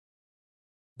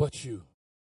 but you,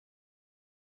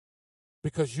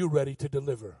 because you're ready to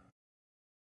deliver.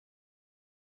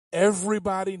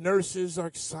 Everybody, nurses are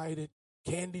excited,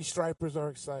 candy stripers are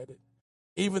excited.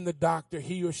 Even the doctor,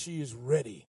 he or she is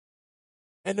ready.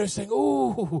 And they're saying,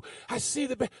 "Ooh, I see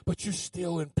the baby," but you're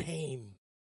still in pain.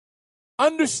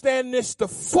 Understand this, the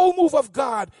full move of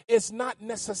God is not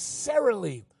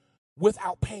necessarily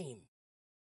without pain.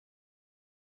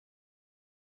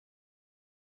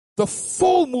 The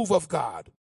full move of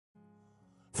God,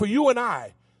 for you and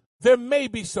I, there may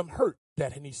be some hurt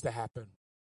that needs to happen.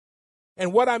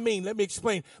 And what I mean, let me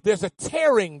explain. There's a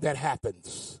tearing that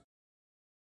happens.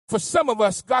 For some of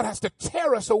us, God has to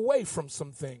tear us away from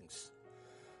some things.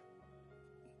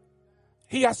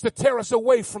 He has to tear us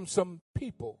away from some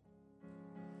people.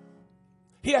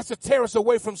 He has to tear us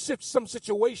away from some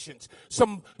situations,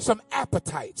 some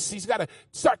appetites. He's got to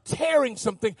start tearing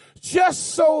something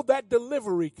just so that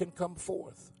delivery can come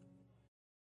forth.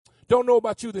 Don't know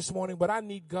about you this morning, but I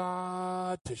need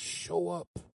God to show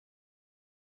up.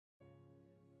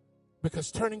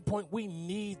 Because Turning Point, we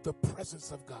need the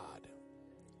presence of God.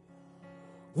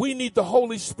 We need the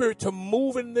Holy Spirit to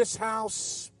move in this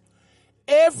house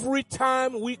every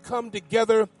time we come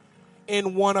together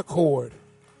in one accord.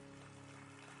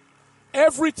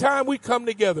 Every time we come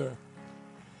together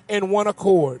in one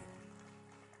accord,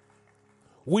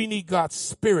 we need God's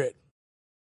Spirit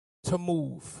to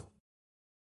move.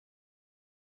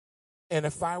 And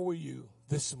if I were you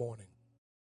this morning,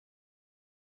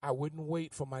 I wouldn't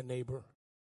wait for my neighbor.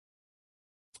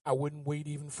 I wouldn't wait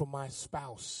even for my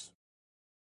spouse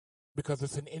because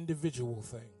it's an individual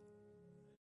thing.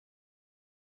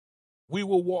 We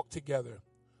will walk together,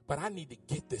 but I need to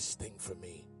get this thing for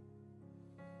me.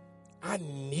 I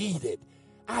need it.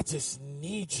 I just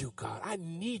need you, God. I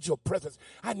need your presence.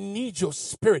 I need your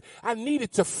spirit. I need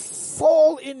it to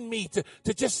fall in me,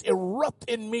 to just erupt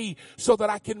in me so that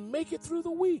I can make it through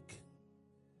the week.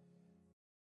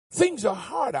 Things are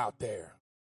hard out there.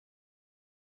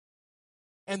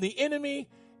 And the enemy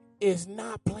is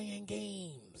not playing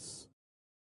games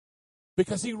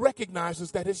because he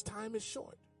recognizes that his time is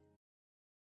short.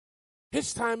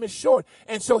 His time is short.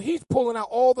 And so he's pulling out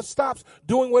all the stops,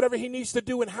 doing whatever he needs to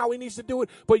do and how he needs to do it.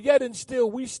 But yet and still,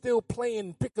 we still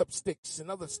playing pickup sticks and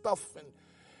other stuff. And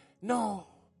no,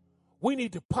 we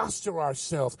need to posture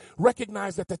ourselves,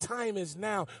 recognize that the time is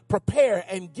now, prepare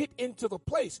and get into the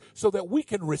place so that we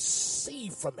can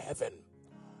receive from heaven.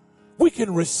 We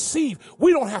can receive.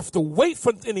 We don't have to wait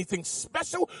for anything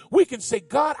special. We can say,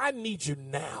 God, I need you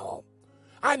now.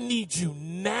 I need you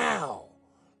now.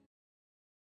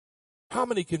 How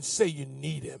many can say you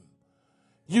need him?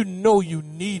 You know you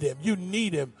need him. You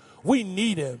need him. We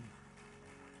need him.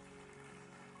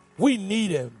 We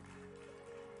need him.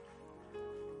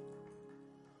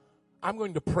 I'm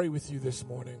going to pray with you this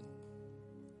morning.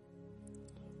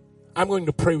 I'm going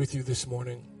to pray with you this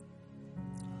morning.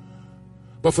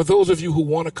 But for those of you who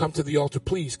want to come to the altar,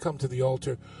 please come to the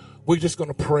altar. We're just going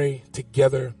to pray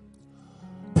together.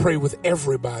 Pray with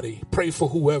everybody. Pray for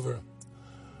whoever.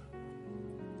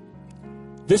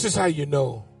 This is how you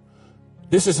know.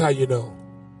 This is how you know.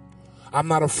 I'm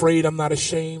not afraid. I'm not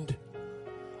ashamed.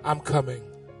 I'm coming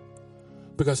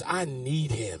because I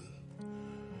need him.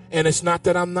 And it's not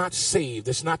that I'm not saved.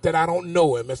 It's not that I don't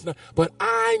know him. It's not, but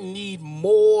I need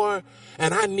more,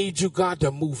 and I need you, God, to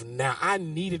move now. I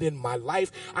need it in my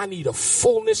life. I need a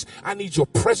fullness. I need your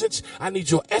presence. I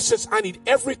need your essence. I need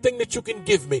everything that you can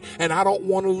give me. And I don't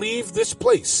want to leave this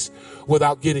place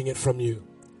without getting it from you.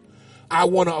 I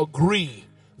want to agree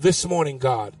this morning,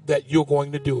 God, that you're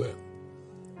going to do it.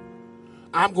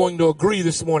 I'm going to agree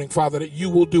this morning, Father, that you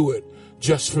will do it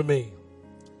just for me.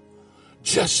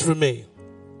 Just for me.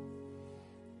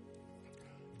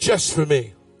 Just for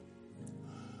me.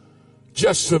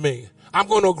 Just for me. I'm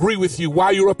going to agree with you.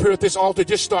 While you're up here at this altar,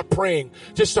 just start praying.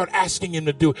 Just start asking him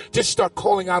to do it. Just start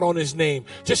calling out on his name.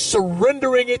 Just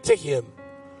surrendering it to him.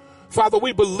 Father,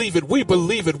 we believe it. We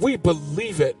believe it. We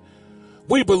believe it.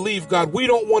 We believe, God. We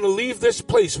don't want to leave this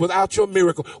place without your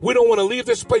miracle. We don't want to leave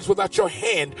this place without your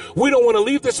hand. We don't want to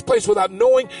leave this place without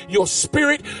knowing your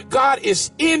spirit, God,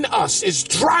 is in us, is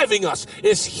driving us,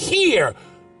 is here.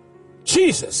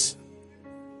 Jesus.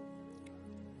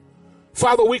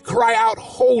 Father, we cry out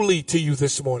holy to you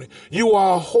this morning. You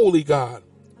are a holy God.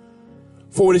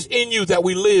 For it is in you that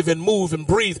we live and move and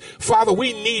breathe. Father,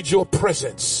 we need your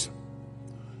presence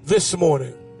this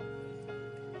morning.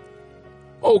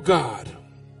 Oh God,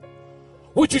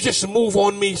 would you just move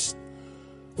on me?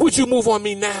 Would you move on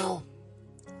me now?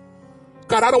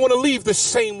 God, I don't want to leave the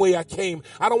same way I came.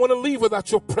 I don't want to leave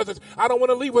without your presence. I don't want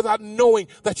to leave without knowing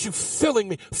that you're filling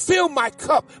me. Fill my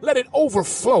cup. Let it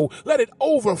overflow. Let it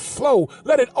overflow.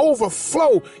 Let it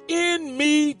overflow in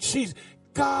me, Jesus.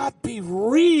 God, be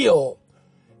real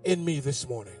in me this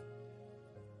morning.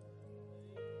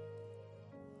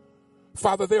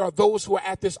 Father, there are those who are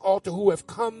at this altar who have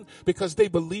come because they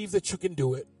believe that you can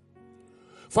do it.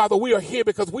 Father, we are here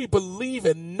because we believe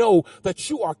and know that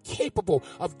you are capable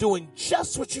of doing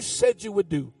just what you said you would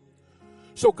do.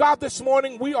 So, God, this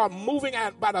morning we are moving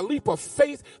by the leap of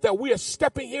faith that we are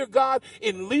stepping here, God,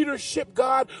 in leadership,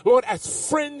 God, Lord, as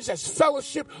friends, as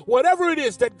fellowship, whatever it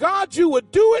is, that, God, you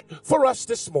would do it for us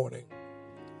this morning.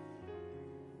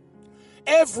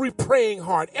 Every praying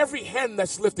heart, every hand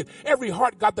that's lifted, every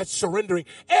heart, God, that's surrendering,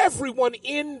 everyone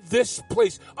in this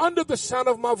place, under the sound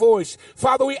of my voice,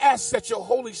 Father, we ask that your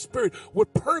Holy Spirit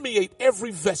would permeate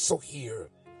every vessel here.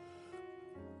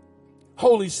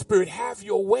 Holy Spirit, have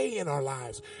your way in our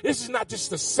lives. This is not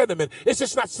just a sentiment. It's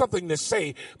just not something to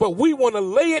say, but we want to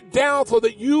lay it down so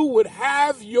that you would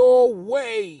have your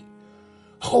way.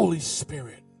 Holy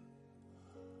Spirit,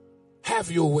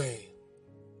 have your way.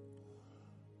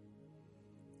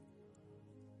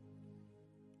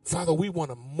 Father, we want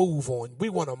to move on. We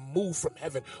want to move from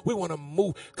heaven. We want to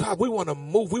move. God, we want to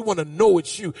move. We want to know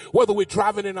it's you. Whether we're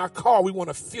driving in our car, we want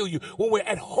to feel you. When we're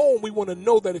at home, we want to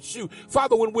know that it's you.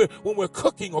 Father, when we're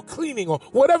cooking or cleaning or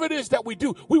whatever it is that we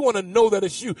do, we want to know that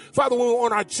it's you. Father, when we're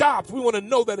on our jobs, we want to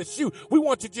know that it's you. We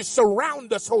want to just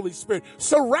surround us, Holy Spirit.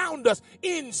 Surround us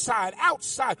inside,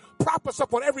 outside. Prop us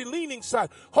up on every leaning side.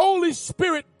 Holy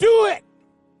Spirit, do it.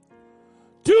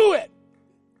 Do it.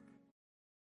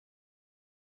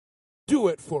 Do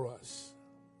it for us.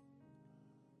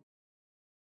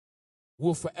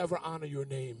 We'll forever honor your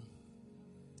name.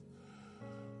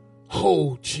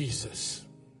 Oh, Jesus.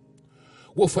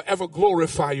 We'll forever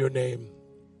glorify your name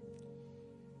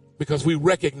because we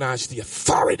recognize the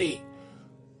authority.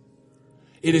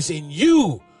 It is in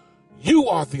you. You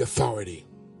are the authority.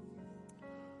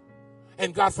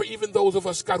 And God, for even those of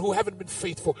us, God, who haven't been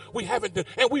faithful, we haven't done,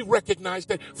 and we recognize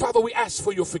that, Father, we ask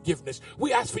for your forgiveness.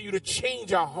 We ask for you to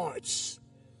change our hearts.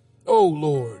 Oh,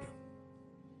 Lord.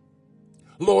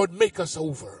 Lord, make us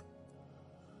over.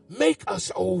 Make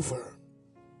us over.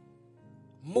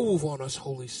 Move on us,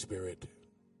 Holy Spirit.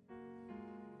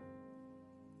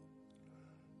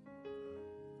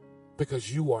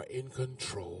 Because you are in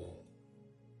control.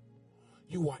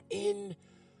 You are in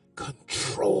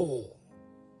control.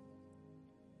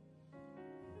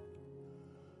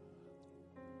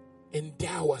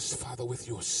 Endow us, Father, with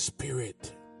your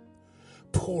spirit.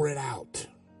 Pour it out.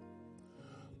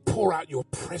 Pour out your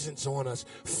presence on us.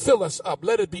 Fill us up.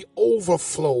 Let it be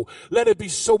overflow. Let it be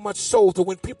so much so that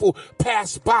when people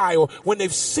pass by or when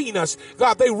they've seen us,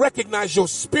 God, they recognize your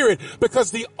spirit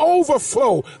because the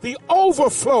overflow.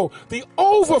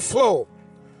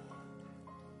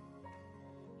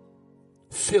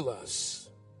 Fill us.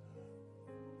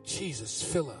 Jesus,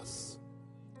 fill us.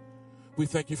 We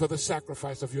thank you for the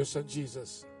sacrifice of your son,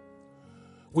 Jesus.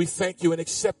 We thank you and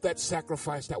accept that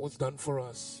sacrifice that was done for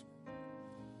us.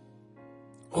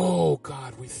 Oh,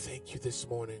 God, we thank you this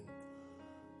morning.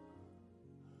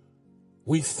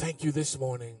 We thank you this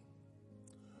morning.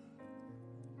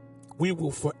 We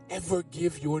will forever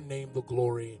give your name the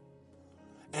glory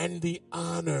and the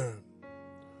honor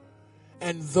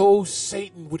And though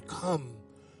Satan would come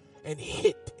and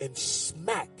hit and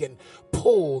smack and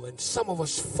pull, and some of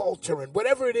us falter, and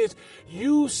whatever it is,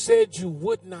 you said you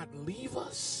would not leave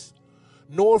us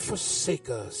nor forsake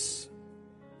us.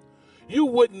 You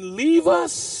wouldn't leave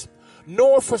us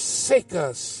nor forsake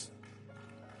us.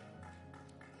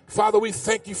 Father, we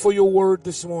thank you for your word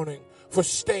this morning, for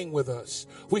staying with us.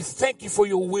 We thank you for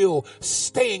your will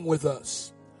staying with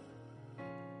us.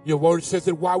 Your word says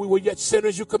that while we were yet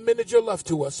sinners, you commended your love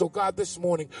to us. So God, this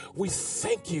morning, we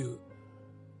thank you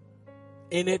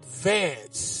in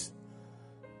advance,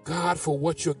 God, for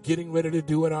what you're getting ready to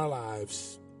do in our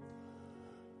lives.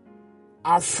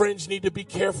 Our friends need to be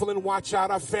careful and watch out.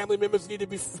 Our family members need to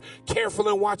be careful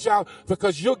and watch out,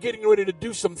 because you're getting ready to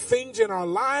do some things in our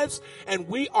lives, and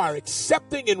we are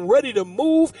accepting and ready to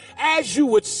move, as you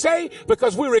would say,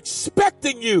 because we're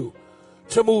expecting you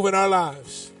to move in our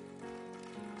lives.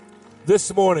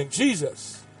 This morning,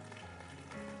 Jesus,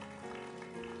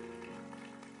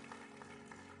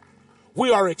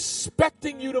 we are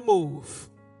expecting you to move.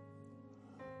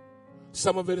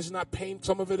 Some of it is not pain,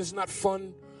 some of it is not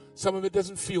fun, some of it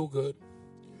doesn't feel good.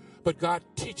 But God,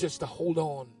 teach us to hold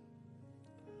on.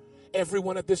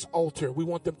 Everyone at this altar, we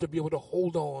want them to be able to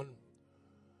hold on.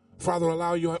 Father,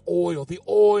 allow your oil, the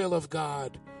oil of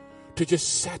God, to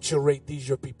just saturate these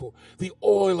your people. The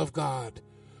oil of God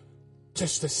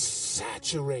just to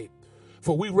saturate.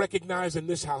 For we recognize in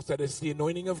this house that it's the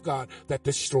anointing of God that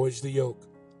destroys the yoke.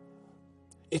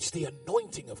 It's the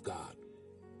anointing of God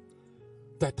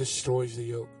that destroys the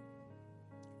yoke.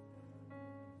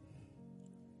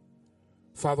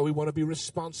 Father, we want to be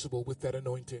responsible with that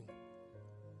anointing.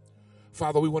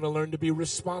 Father, we want to learn to be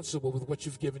responsible with what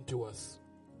you've given to us.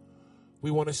 We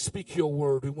want to speak your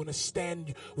word. We want to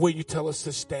stand where you tell us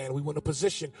to stand. We want to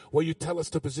position where you tell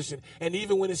us to position. And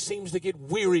even when it seems to get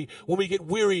weary, when we get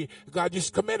weary, God, you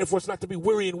commanded for us not to be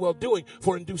weary in well-doing,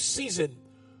 for in due season,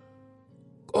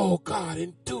 oh God,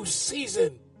 in due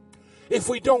season, if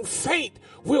we don't faint,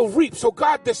 we'll reap. So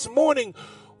God, this morning,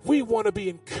 we want to be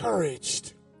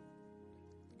encouraged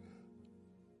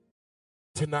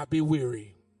to not be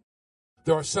weary.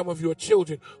 There are some of your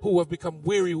children who have become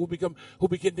weary, who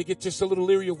begin to get just a little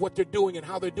leery of what they're doing and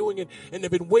how they're doing it, and they've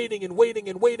been waiting and waiting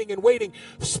and waiting and waiting.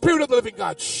 Spirit of the living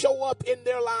God, show up in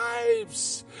their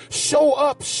lives. Show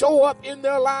up in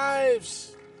their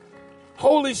lives.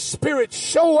 Holy Spirit,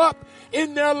 show up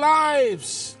in their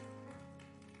lives.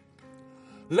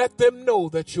 Let them know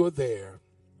that you're there.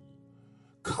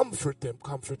 Comfort them,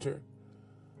 comforter.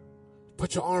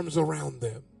 Put your arms around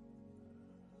them.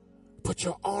 Put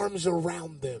your arms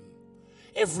around them.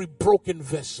 Every broken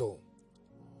vessel,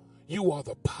 you are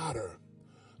the potter.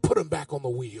 Put them back on the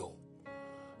wheel.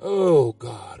 Oh,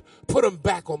 God. Put them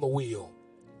back on the wheel.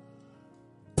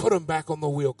 Put them back on the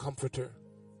wheel, comforter.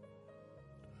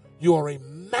 You are a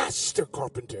master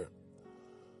carpenter.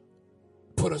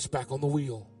 Put us back on the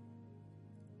wheel.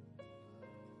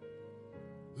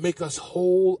 Make us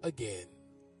whole again.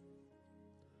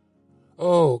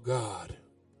 Oh, God.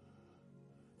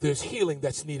 There's healing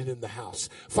that's needed in the house.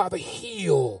 Father,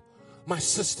 heal my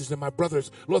sisters and my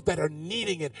brothers, Lord, that are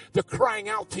needing it. They're crying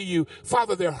out to you.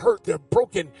 Father, they're hurt, they're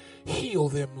broken. Heal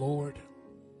them, Lord.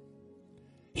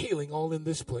 Healing all in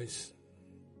this place.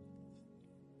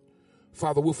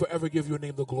 Father, we'll forever give your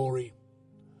name the glory.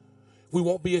 We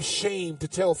won't be ashamed to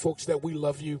tell folks that we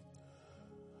love you,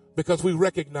 because we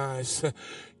recognize,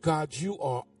 God, you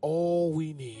are all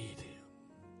we need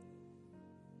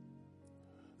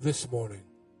this morning.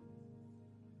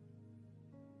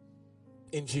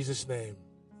 In Jesus' name.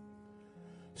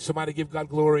 Somebody give God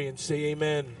glory and say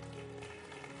amen.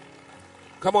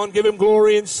 Come on, give him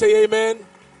glory and say amen.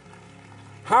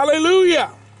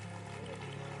 Hallelujah.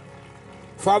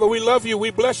 Father, we love you.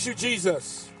 We bless you,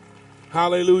 Jesus.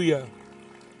 Hallelujah.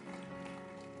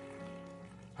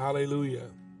 Hallelujah.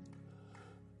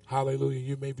 Hallelujah.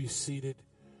 You may be seated.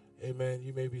 Amen.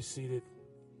 You may be seated.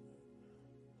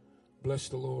 Bless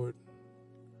the Lord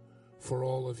for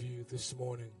all of you this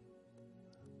morning.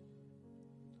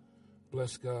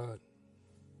 Bless God.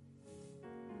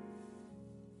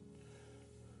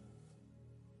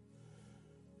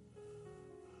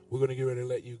 We're going to get ready to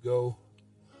let you go.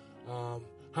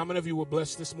 How many of you were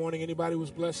blessed this morning? Anybody was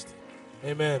blessed?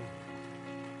 Amen.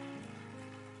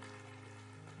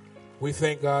 We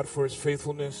thank God for his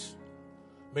faithfulness.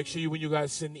 Make sure when you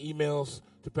guys send emails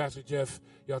to Pastor Jeff,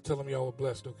 y'all tell him y'all were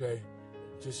blessed, okay?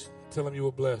 Just tell him you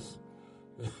were blessed.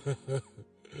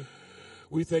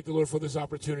 We thank the Lord for this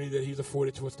opportunity that he's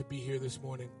afforded to us to be here this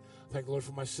morning. Thank the Lord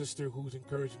for my sister who's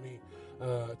encouraged me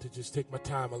to just take my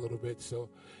time a little bit. So,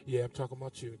 yeah, I'm talking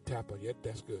about you, Tappa. Yeah,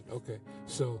 that's good. Okay.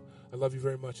 So I love you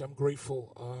very much. I'm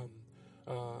grateful.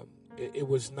 It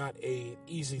was not an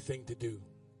easy thing to do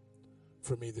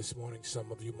for me this morning.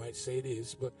 Some of you might say it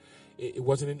is, but it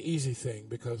wasn't an easy thing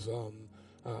because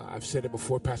I've said it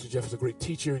before. Pastor Jeff is a great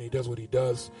teacher, and he does what he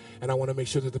does. And I want to make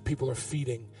sure that the people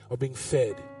are being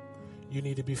fed. You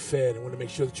need to be fed. I want to make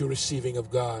sure that you're receiving of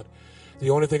God. The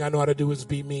only thing I know how to do is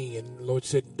be me. And the Lord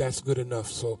said, that's good enough.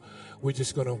 So we're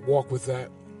just going to walk with that.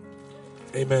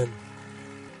 Amen.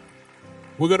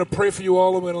 We're going to pray for you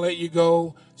all. I'm going to let you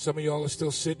go. Some of y'all are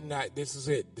still sitting. This is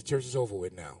it. The church is over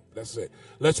with now. That's it.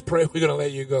 Let's pray. We're going to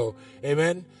let you go.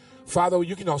 Amen. Father,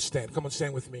 you can all stand. Come on,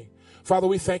 stand with me. Father,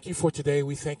 we thank you for today.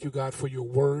 We thank you, God, for your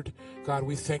word. God,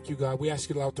 we thank you, God. We ask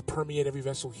you to allow it to permeate every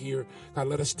vessel here. God,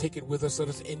 let us take it with us. Let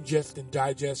us ingest and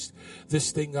digest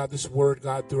this thing, God, this word,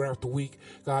 God, throughout the week.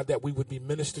 God, that we would be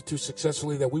ministered to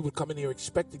successfully, that we would come in here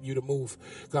expecting you to move.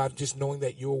 God, just knowing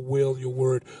that your will, your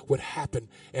word would happen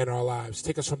in our lives.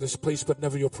 Take us from this place, but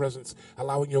never your presence.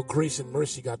 Allowing your grace and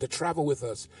mercy, God, to travel with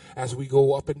us as we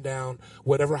go up and down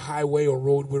whatever highway or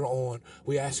road we're on.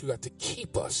 We ask you, God, to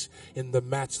keep us in the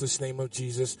matchless name of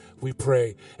Jesus, we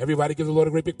pray. Everybody give the Lord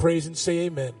a great big praise and say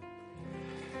amen.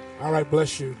 All right,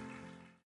 bless you.